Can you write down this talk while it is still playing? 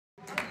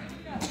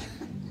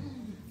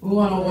We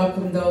want to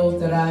welcome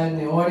those that are in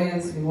the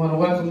audience. We want to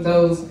welcome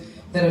those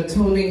that are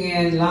tuning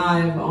in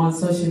live on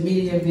social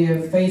media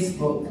via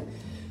Facebook.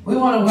 We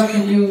want to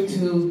welcome you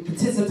to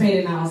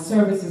participate in our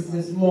services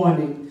this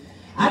morning.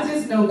 I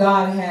just know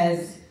God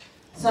has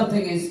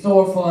something in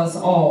store for us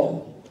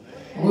all.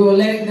 We will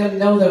let them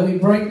know that we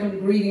bring them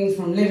greetings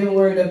from Living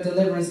Word of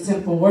Deliverance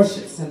Temple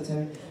Worship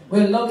Center.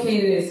 We're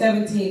located at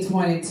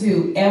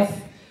 1722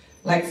 F,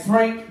 like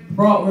Frank,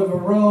 Broad River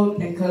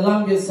Road in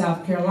Columbia,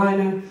 South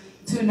Carolina,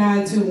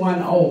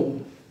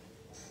 29210.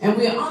 And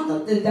we're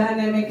under the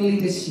dynamic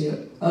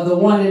leadership of the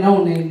one and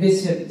only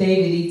Bishop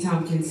David E.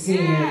 Tompkins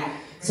Sr.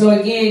 So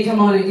again, come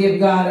on and give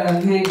God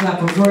a hand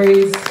clap of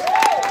praise.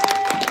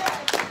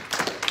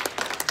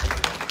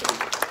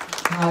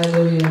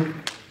 Hallelujah.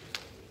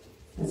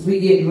 As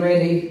we get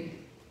ready,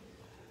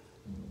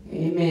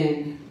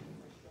 amen,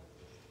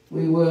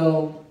 we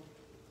will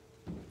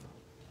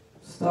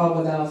start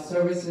with our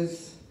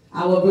services.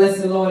 I will bless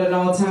the Lord at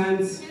all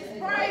times. His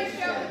praise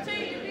shall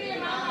continue to be in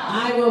my mouth.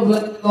 I will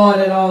bless the Lord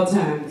at all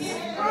times. His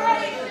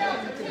praise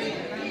shall continue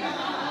to be in my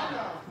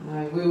mouth. All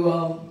right, we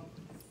will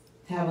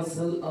have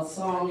a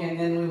song, and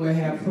then we will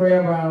have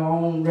prayer by our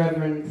own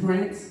Reverend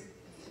Prince.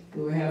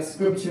 We will have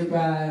scripture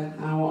by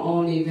our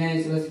own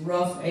evangelist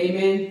Ruff.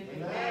 Amen.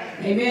 Amen.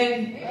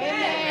 Amen.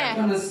 Amen.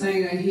 I'm going to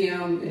sing a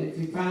hymn. If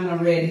you find a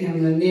red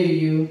hymn near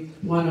you,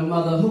 one of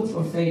Mother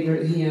Hooper's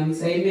favorite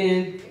hymns.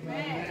 Amen.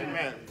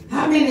 Amen.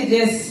 How many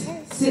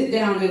just sit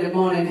down in the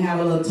morning and have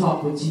a little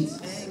talk with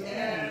Jesus?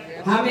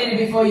 Amen. How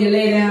many before you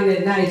lay down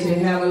at night you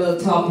have a little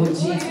talk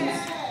with Jesus?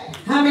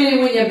 How many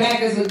when your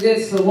back is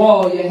against the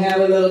wall you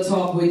have a little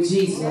talk with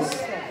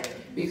Jesus?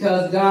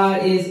 Because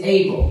God is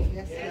able.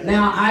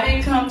 Now, I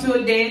didn't come to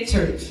a dead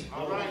church.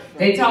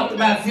 They talked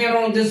about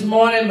funeral this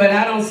morning, but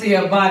I don't see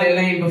a body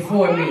laying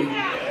before me.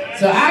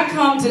 So I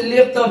come to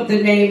lift up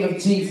the name of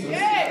Jesus.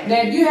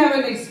 Now, if you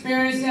haven't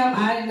experienced him,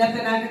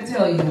 nothing I can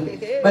tell you.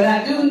 But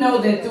I do know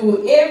that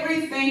through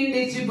everything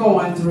that you're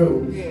going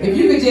through, if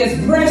you could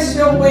just press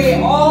your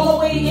way all the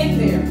way in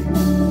there,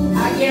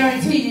 I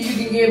guarantee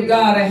you can give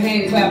God a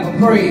hand clap of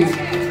praise.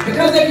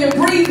 Because if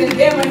you're breathing,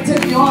 devil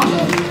took you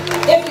under.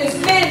 If you're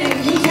standing,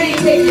 he can't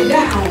take you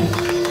down.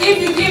 If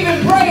you give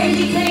him praise,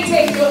 he can't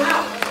take you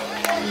out.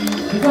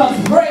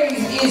 Because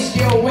praise is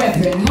your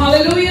weapon.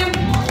 Hallelujah.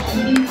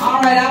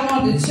 All right, I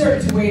want the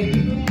church with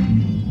me.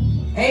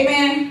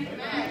 Amen.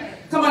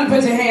 Come on and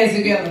put your hands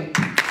together.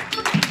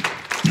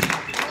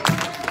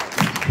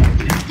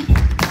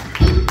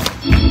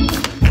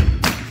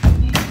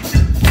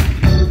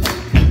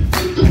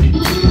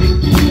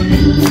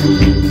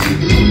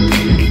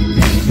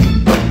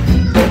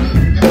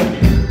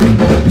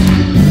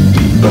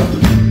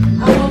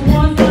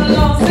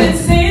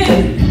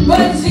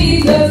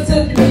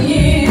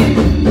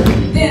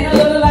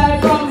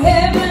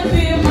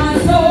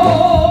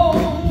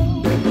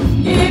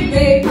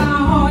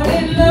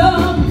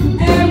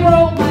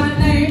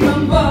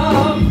 Above.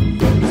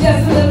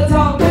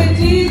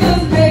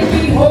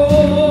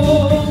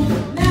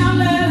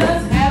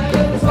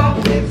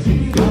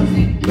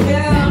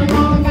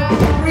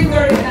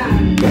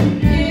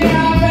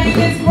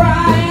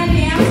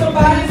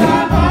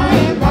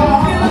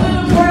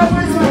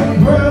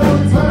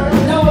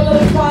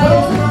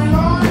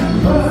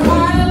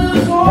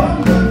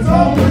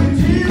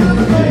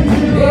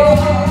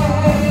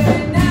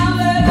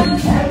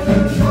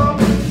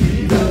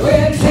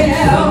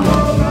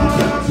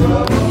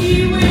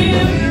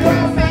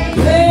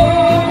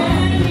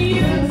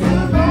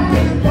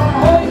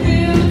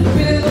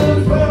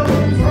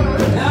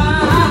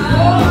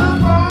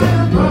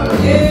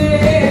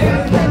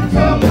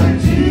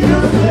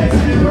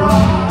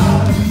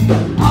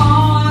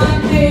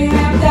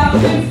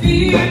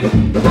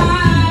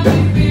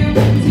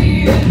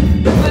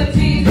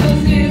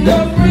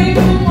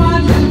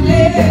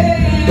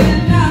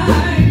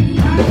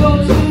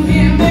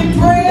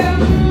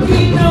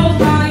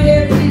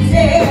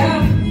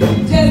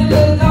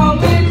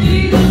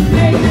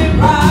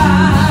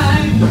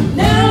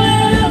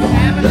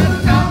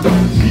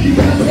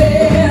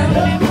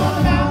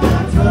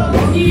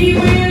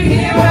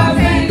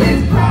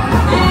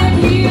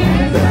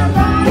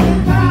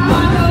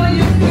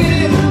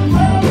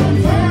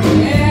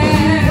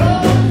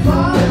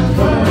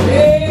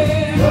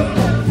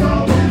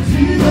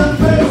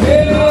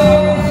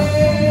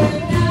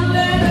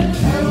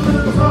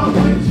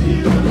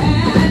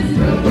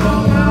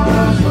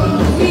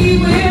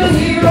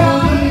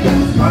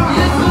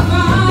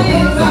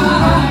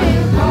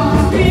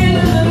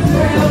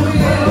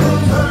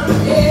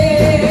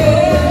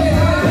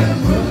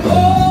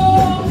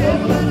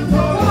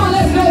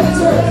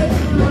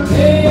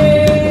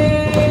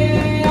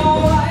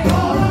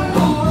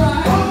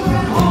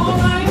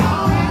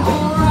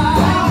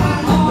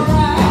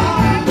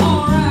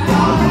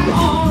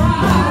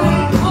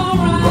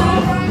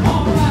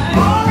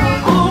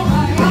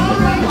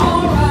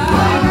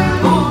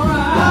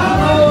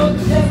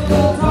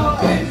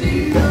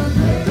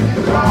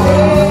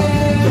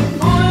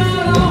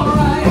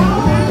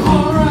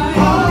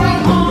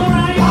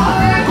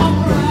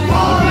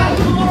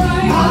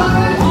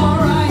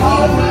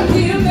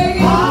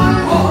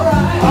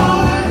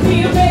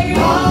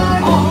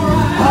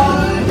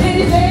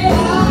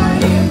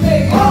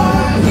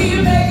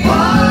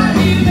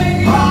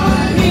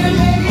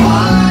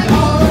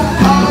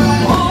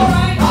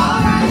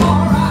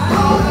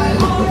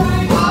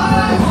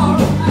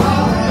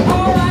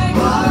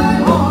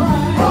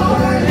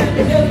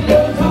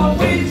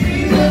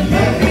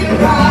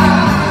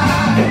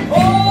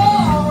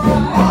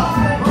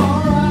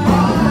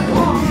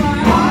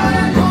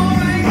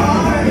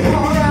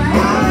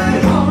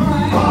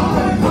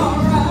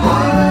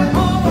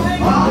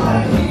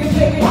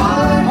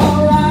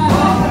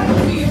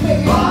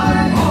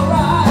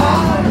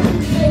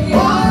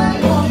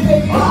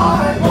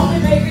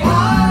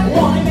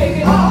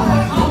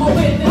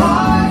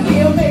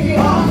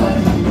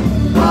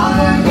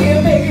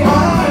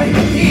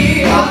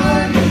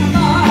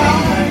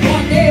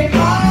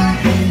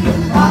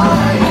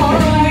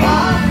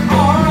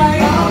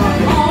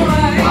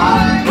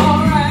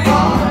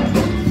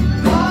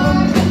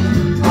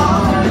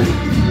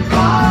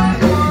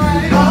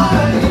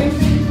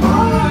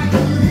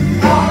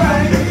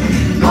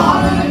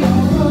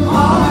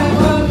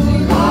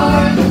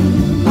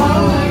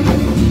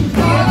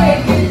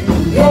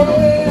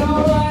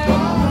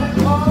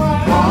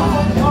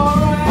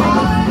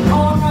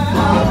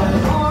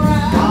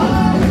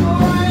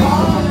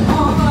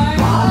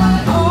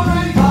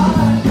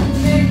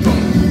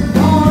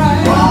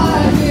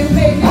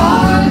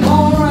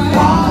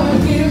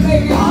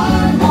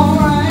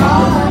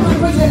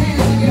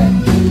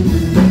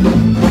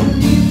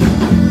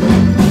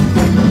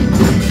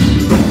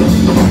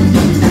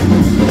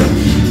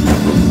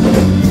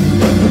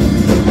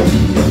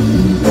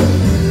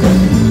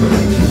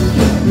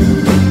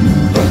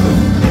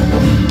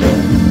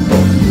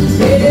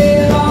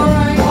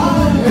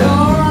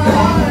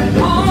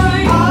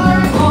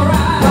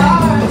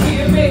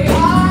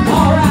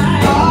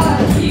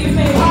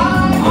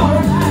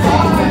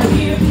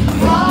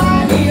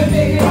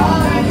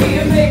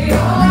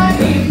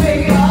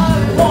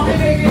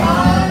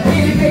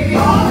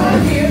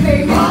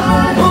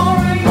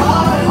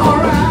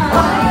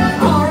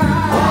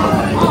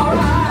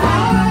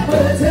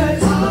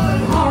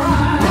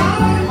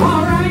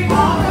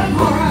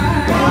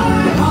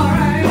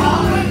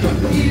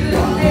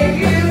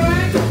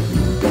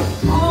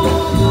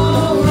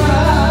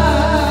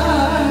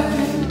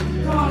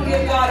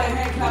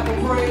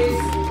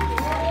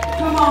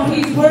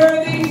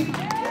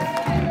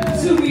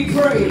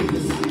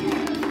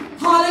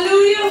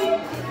 Hallelujah.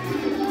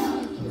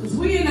 Because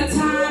we're in a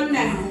time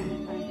now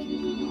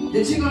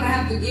that you're going to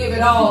have to give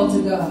it all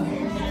to God.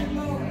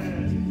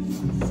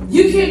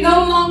 You can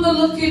no longer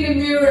look in the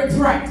mirror and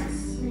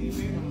practice.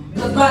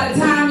 Because by the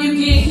time you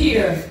get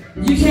here,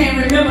 you can't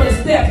remember the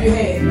step you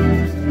had.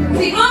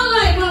 See,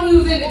 unlike when we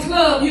was in the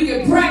club, you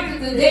can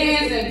practice and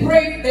dance and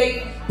pray,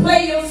 they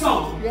play your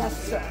song.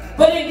 Yes, sir.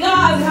 But in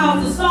God's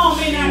house, the song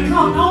may not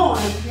come on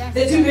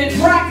that you've been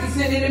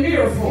practicing in the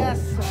mirror for.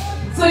 Yes, sir.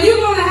 So you're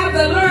going to have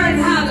to learn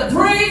how to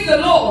praise the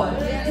Lord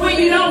when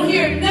you don't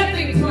hear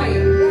nothing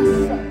playing.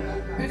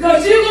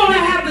 Because you're going to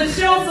have to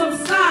show some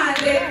sign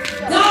that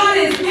God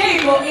is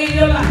able in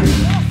your life.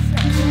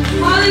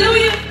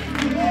 Hallelujah.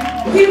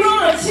 He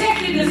wrote a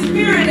check in the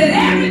spirit that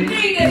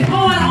everything that's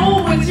going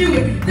on with you,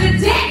 the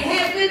debt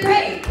has been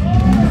paid.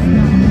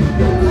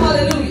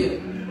 Hallelujah.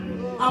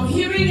 I'm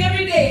hearing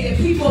every day that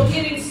people are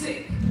getting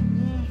sick.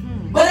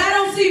 But I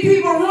don't see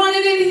people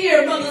running in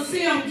here, Mother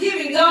Sim,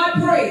 giving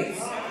God praise.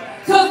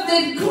 Because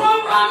the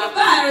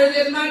coronavirus,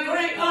 as my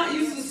great aunt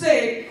used to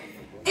say,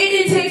 it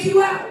didn't take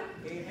you out.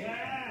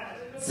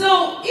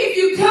 So if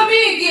you come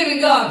in giving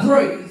God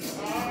praise,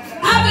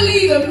 I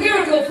believe a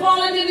miracle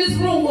falling in this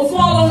room will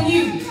fall on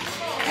you.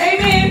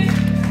 Amen.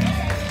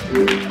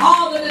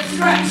 All the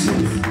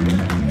distractions.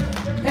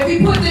 If he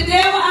put the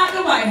devil out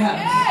the White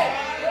House,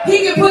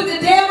 he can put the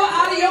devil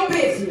out of your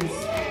business.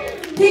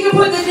 He can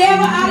put the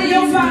devil out of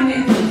your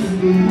finances.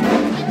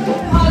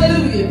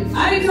 Hallelujah.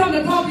 I didn't come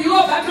to pump you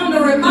up. I come to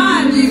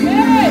remind you.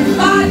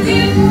 God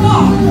didn't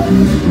walk.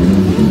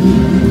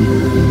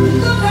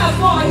 Look how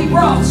far he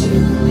brought you.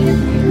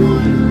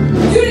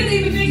 You didn't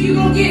even think you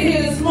were going to get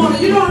here this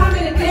morning. You know how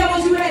many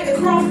devils you had to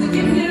cross to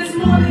get here this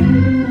morning?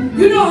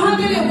 You know how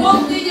many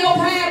walked in your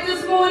path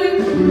this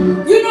morning?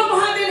 You know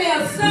how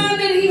many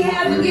assignments he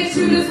had to get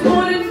you this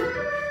morning?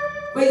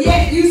 But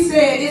yet you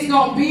said it's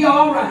going to be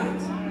all right.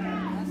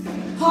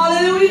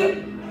 Hallelujah.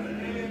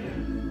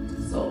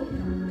 So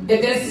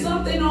if there's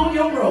something on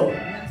your road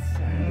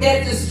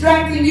that's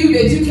distracting you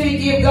that you can't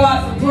give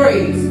God some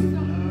praise,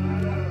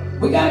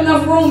 we got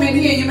enough room in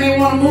here. You may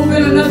want to move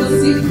in another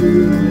seat.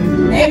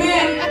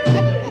 Amen.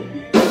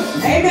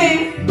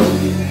 Amen.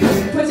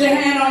 Put your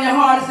hand on your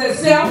heart and say,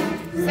 self.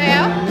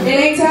 It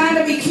ain't time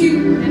to be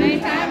cute. It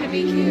ain't time to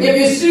be cute. If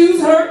your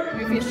shoes hurt,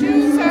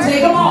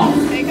 take them off.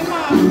 Take them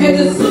off. If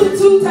the suit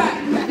too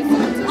tight,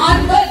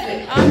 unbutton it.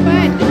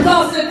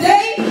 Because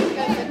today,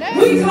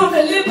 we come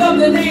to lift up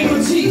the name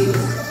of Jesus.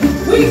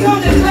 We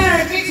come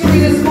declaring victory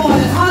this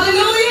morning.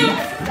 Hallelujah.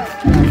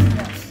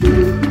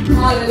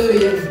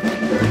 Hallelujah.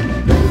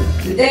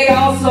 Today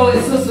also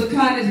is Sister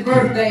Connie's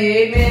birthday.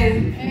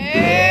 Amen.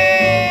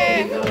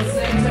 Hey. We're going to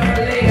sing to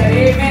her later.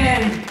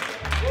 Amen.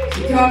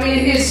 She come in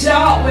here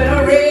sharp with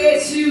her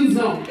red shoes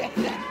on.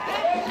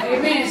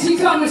 Amen. She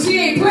coming, she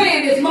ain't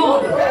playing this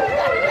morning.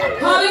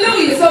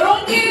 Hallelujah. So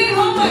don't get in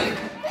her way.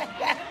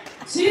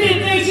 She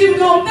didn't think she was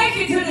going to make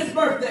it to this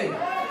birthday.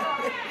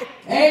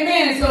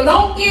 Amen. So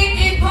don't get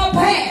in her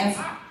path.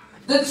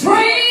 The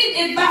train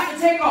is about to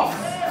take off.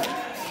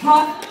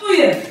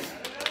 Hallelujah.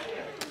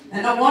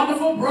 And a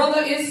wonderful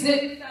brother is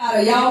sitting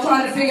out. Y'all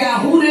trying to figure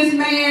out who this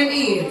man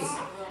is.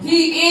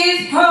 He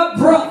is her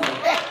brother.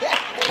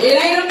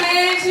 It ain't a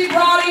man she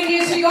brought in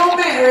here she gonna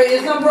marry.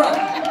 It's her brother.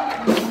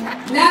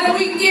 Now that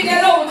we can get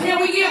that over, can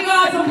we give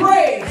God some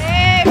praise?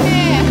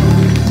 Amen.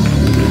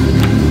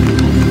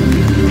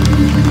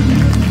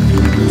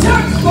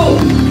 Church folk.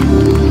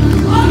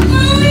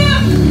 Hallelujah.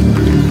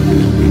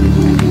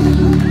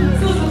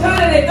 Sister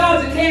Connie, they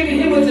thought you came in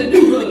here with the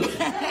new hood.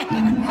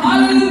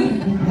 Hallelujah.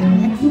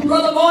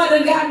 Brother Boy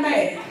done got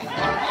mad.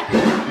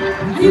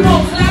 He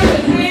won't clap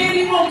his hand.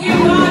 He won't give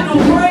God no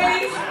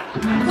praise.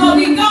 Because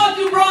he thought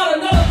you brought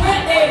another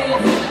granddaddy in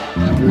here.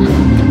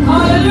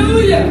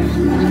 Hallelujah.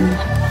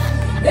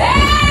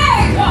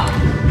 Hey, God.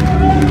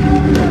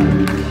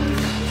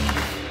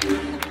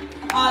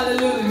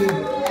 Hallelujah.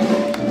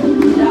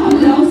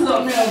 Y'all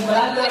something else, but I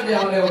love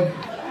y'all though.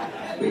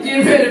 We're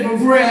getting ready for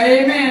prayer.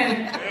 Amen.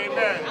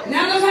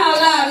 Now look how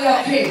loud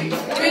y'all came.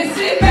 Been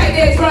sitting back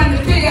there trying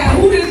to figure out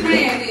who this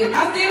man is. I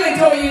still ain't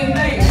told you his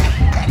name.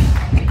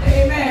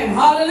 Amen.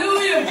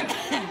 Hallelujah.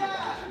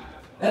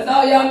 That's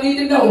all y'all need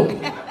to know.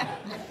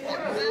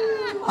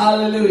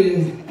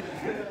 Hallelujah.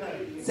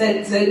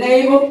 Say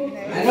neighbor.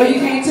 I know you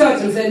can't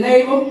touch him. Say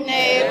neighbor.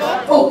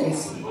 Neighbor.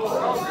 Focus.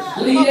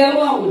 Leave that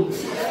alone.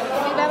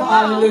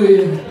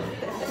 Hallelujah.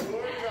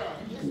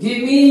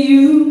 Give me you.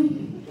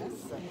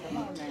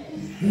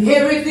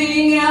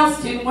 Everything else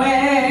can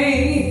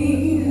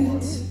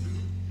wait.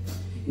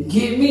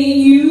 Give me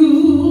you.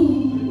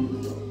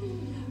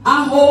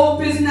 I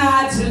hope it's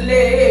not too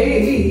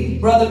late.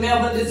 Brother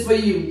Melvin, this is for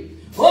you.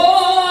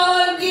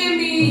 Oh, give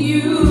me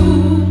you.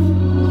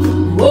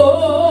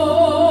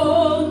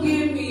 Oh,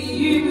 give me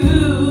you.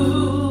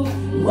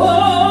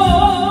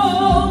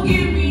 Oh,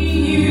 give me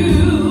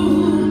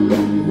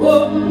you.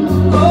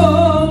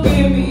 Oh,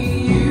 give me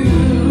you.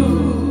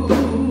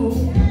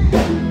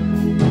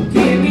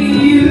 Give me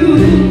you.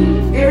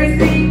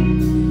 Everything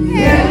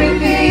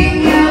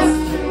else.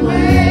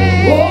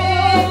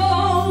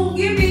 Oh,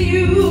 give me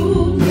you.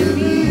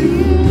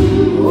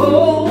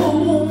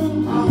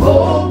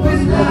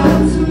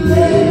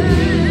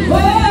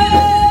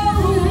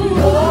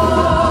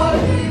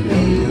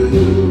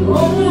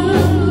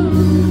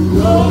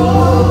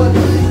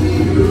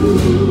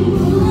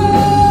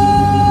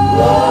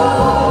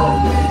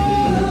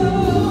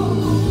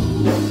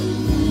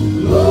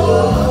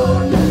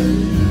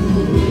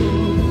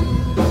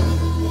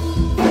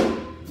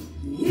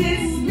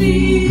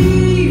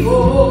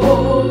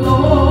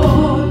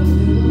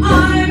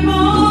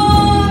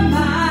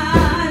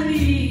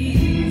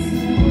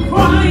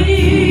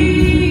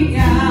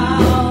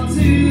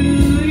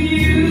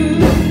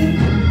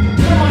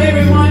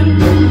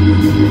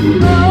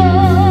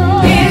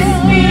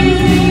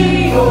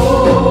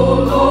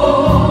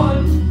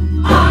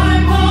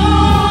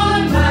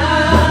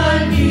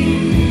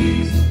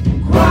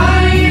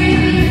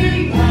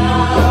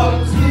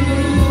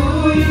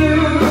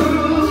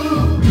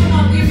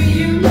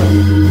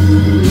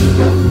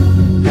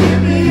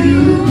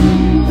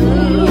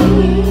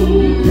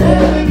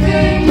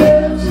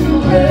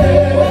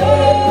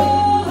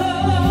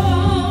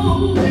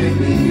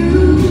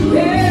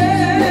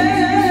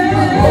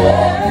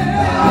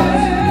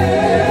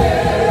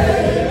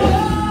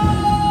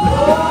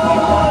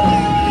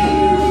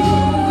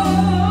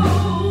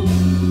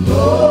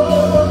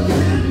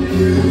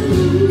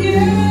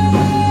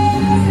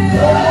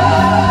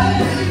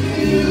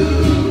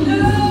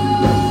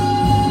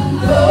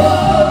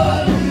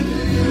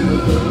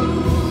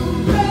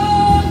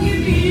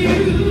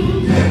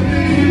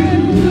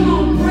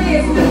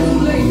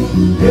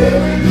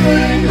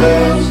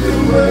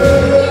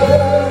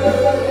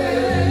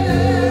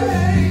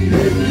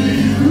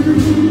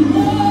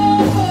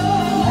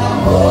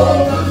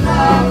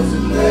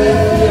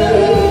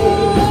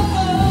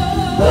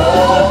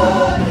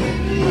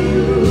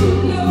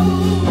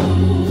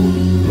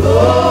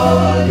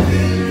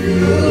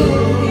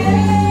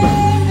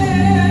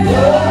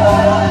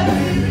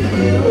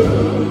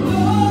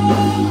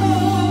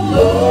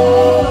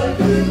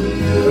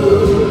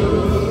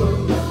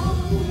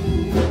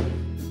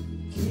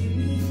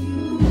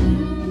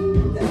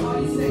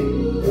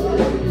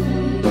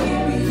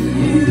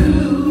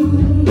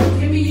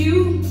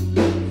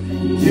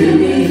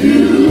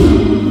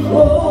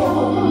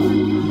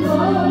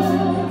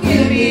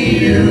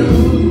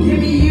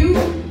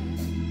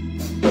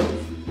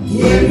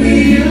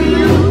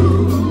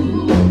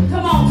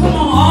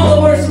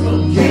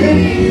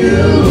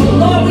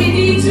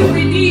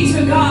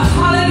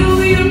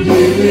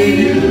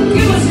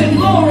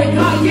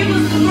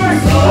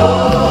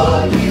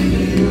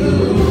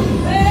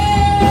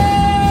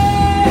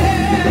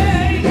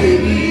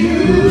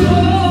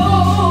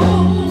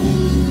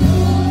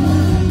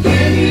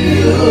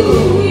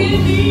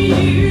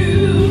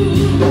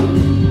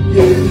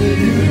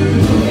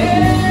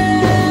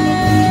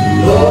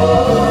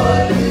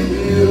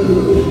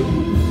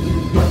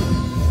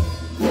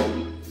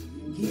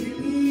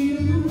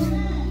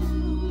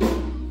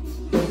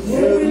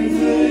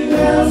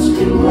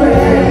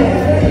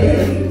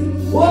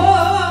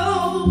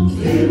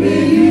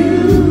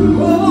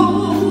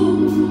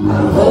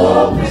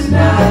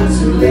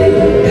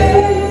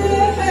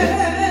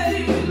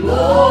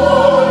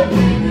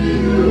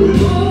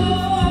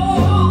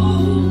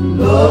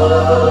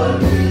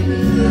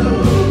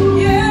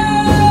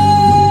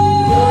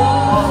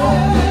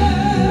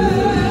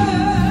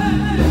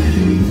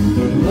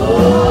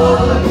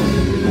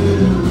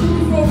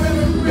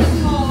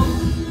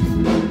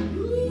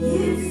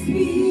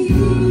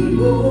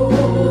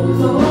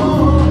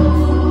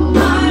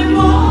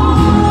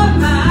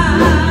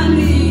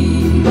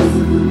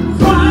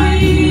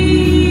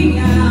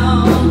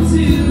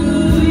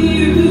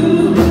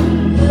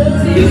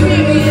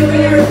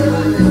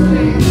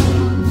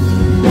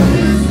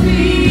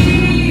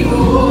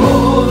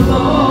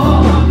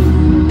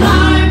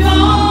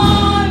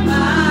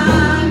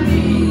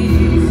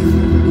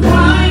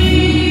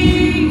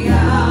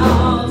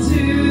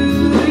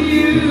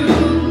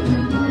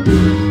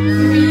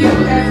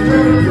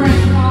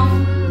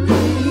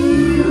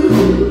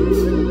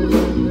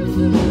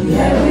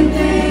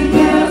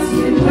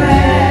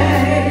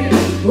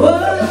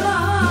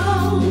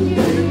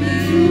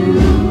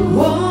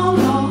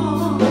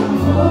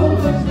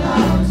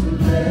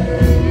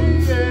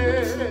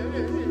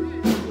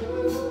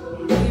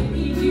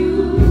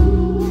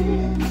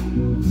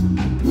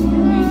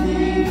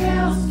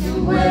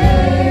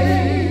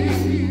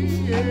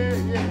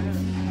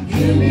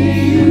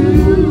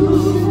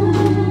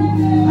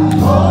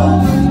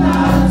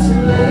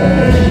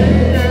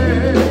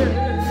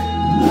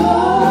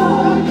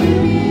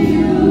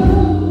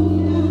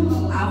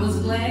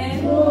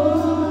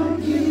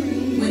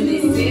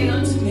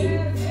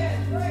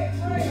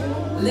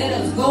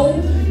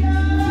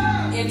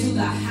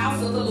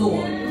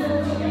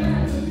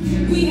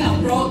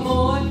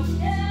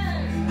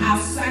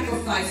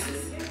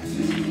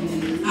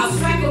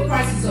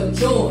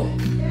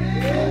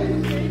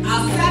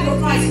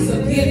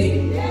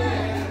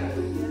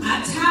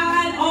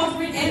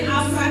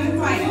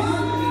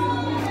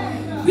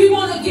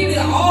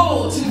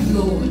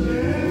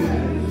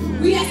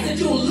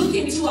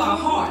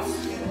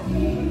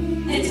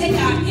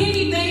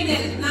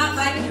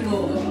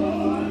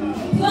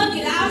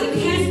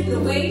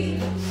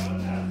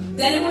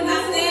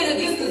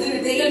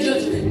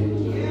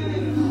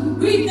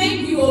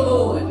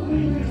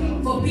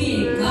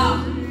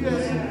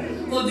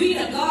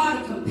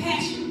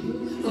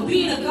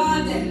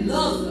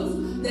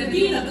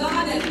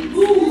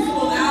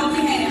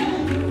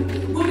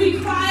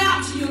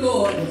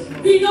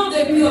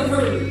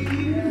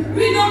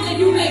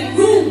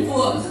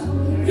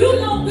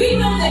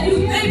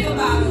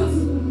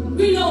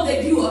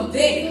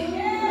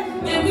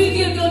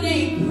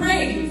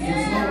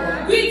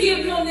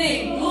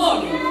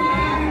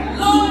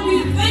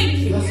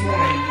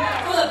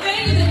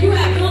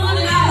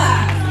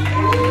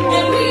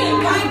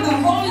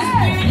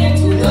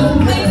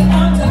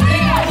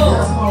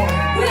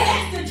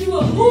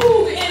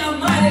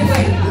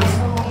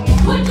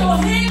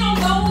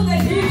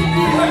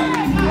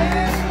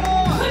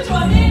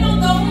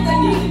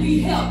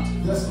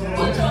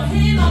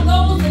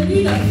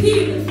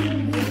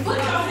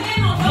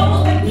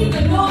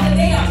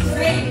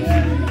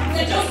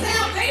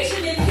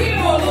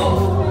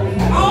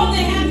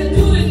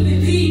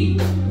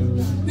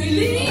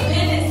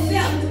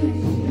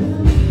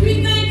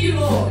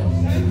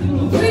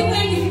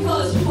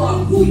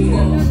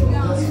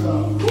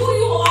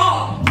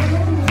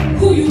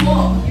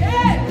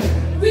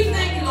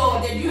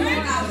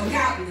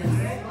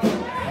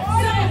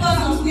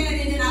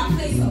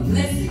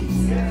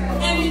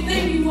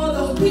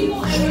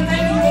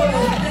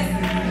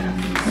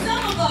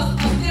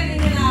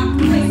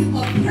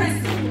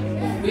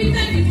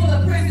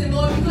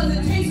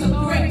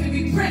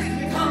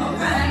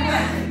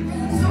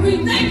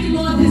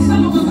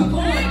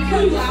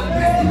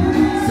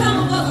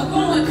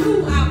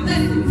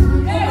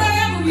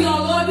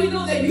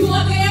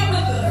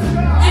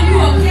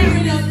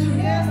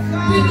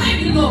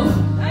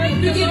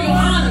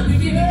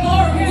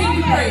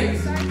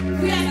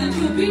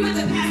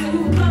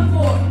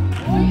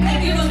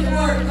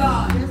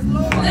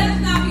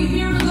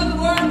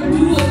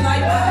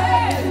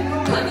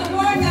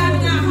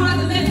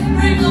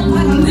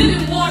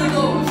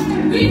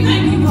 We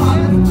thank you,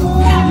 Father.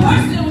 Have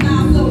mercy on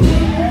our souls.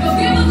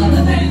 Forgive us of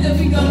the things that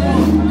we've done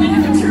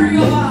wrong.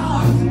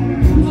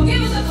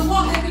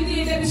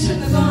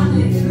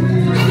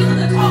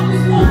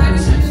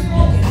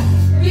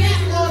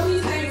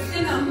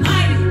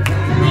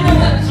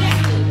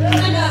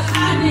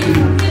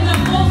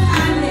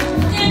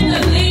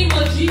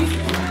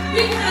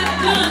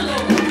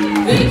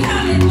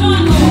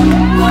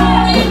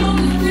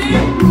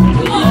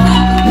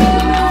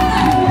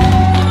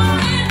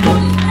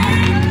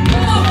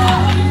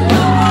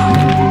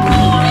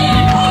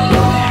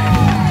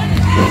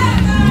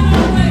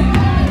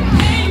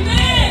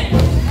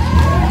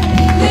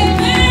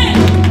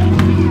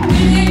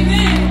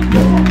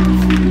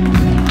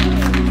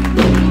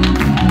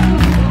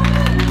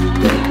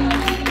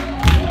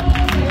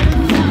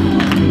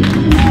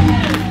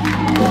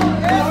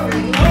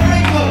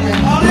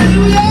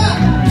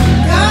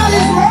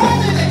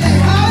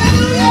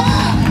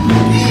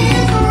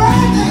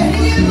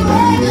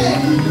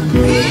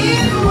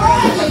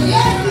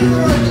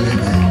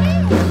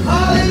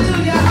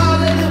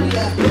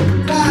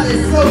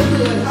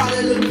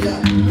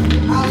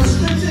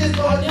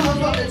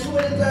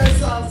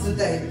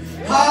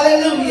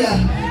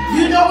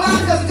 You know why?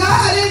 Because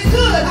God is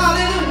good.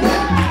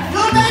 Hallelujah.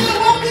 No matter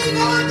what we're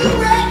going through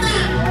right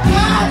now,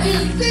 God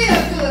is still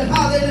good.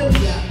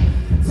 Hallelujah.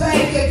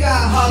 Thank you,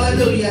 God.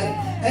 Hallelujah.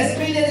 As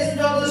we did this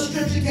noble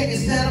scripture, can you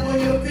stand up on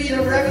your feet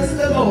and reverence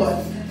the Lord?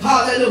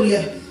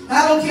 Hallelujah.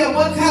 I don't care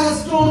what kind of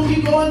storm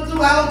you're going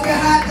through. I don't care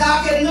how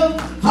dark it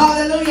looks.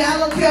 Hallelujah. I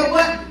don't care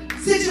what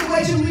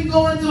situation we're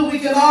going through. We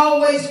can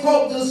always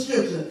quote the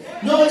scripture,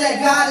 knowing that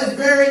God is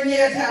very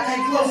near to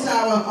and close to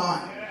our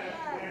heart.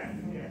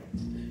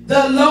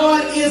 The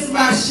Lord is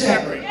my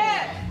shepherd.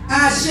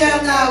 I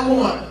shall not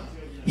want.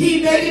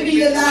 He maketh me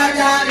to lie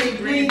down in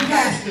green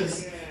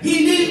pastures.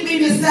 He leads me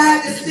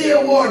beside the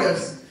still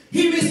waters.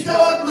 He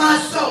restored my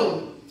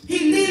soul.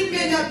 He leads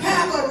me in the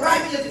path of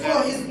righteousness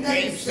for his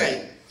name's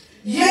sake.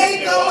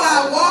 Yea, though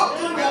I walk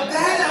through the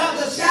valley of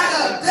the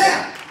shadow of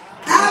death,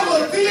 I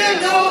will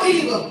fear no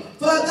evil,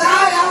 for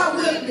thou art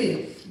with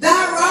me.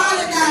 Thy rod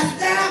and thy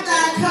staff,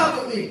 thou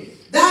comfort me.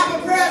 Thou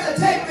prepares to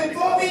take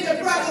before me the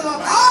presence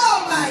of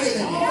all my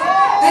enemies.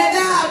 And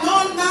thou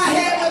anoint my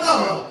head with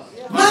oil.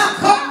 My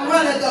cup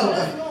runneth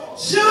over.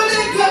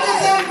 Surely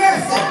goodness and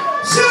mercy.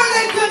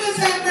 Surely goodness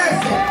and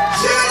mercy.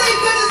 Surely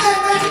goodness and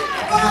mercy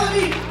follow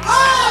me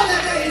all the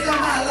days of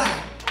my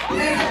life.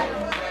 And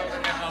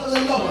for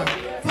the Lord,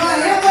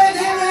 forever and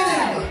ever and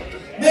ever.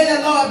 May the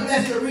Lord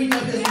bless the reading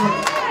of his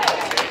word.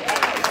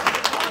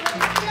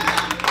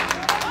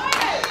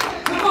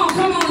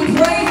 Come on,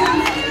 praise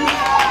him.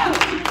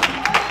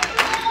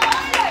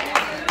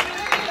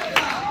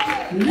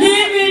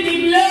 Living,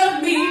 he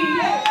loved me.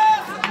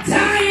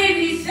 Dying,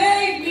 he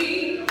saved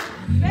me.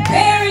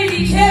 Buried,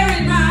 he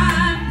carried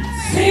my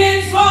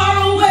sins far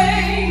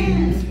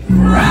away.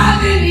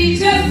 Rising, he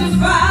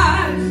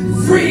justified.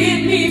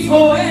 Freeing me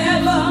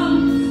forever.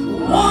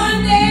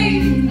 One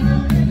day,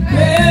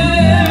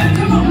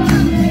 come on.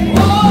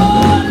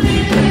 Oh,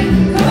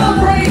 living, come on,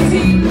 praise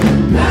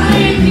him.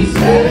 Dying, he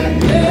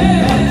saved me.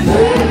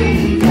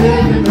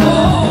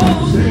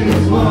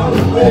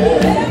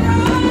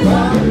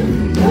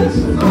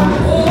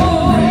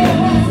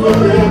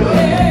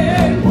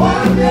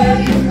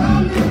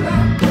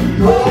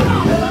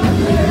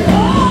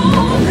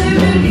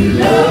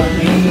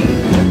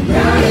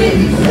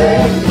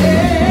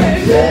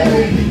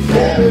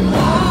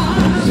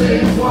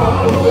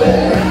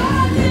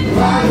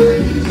 Why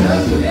did he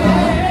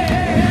justify?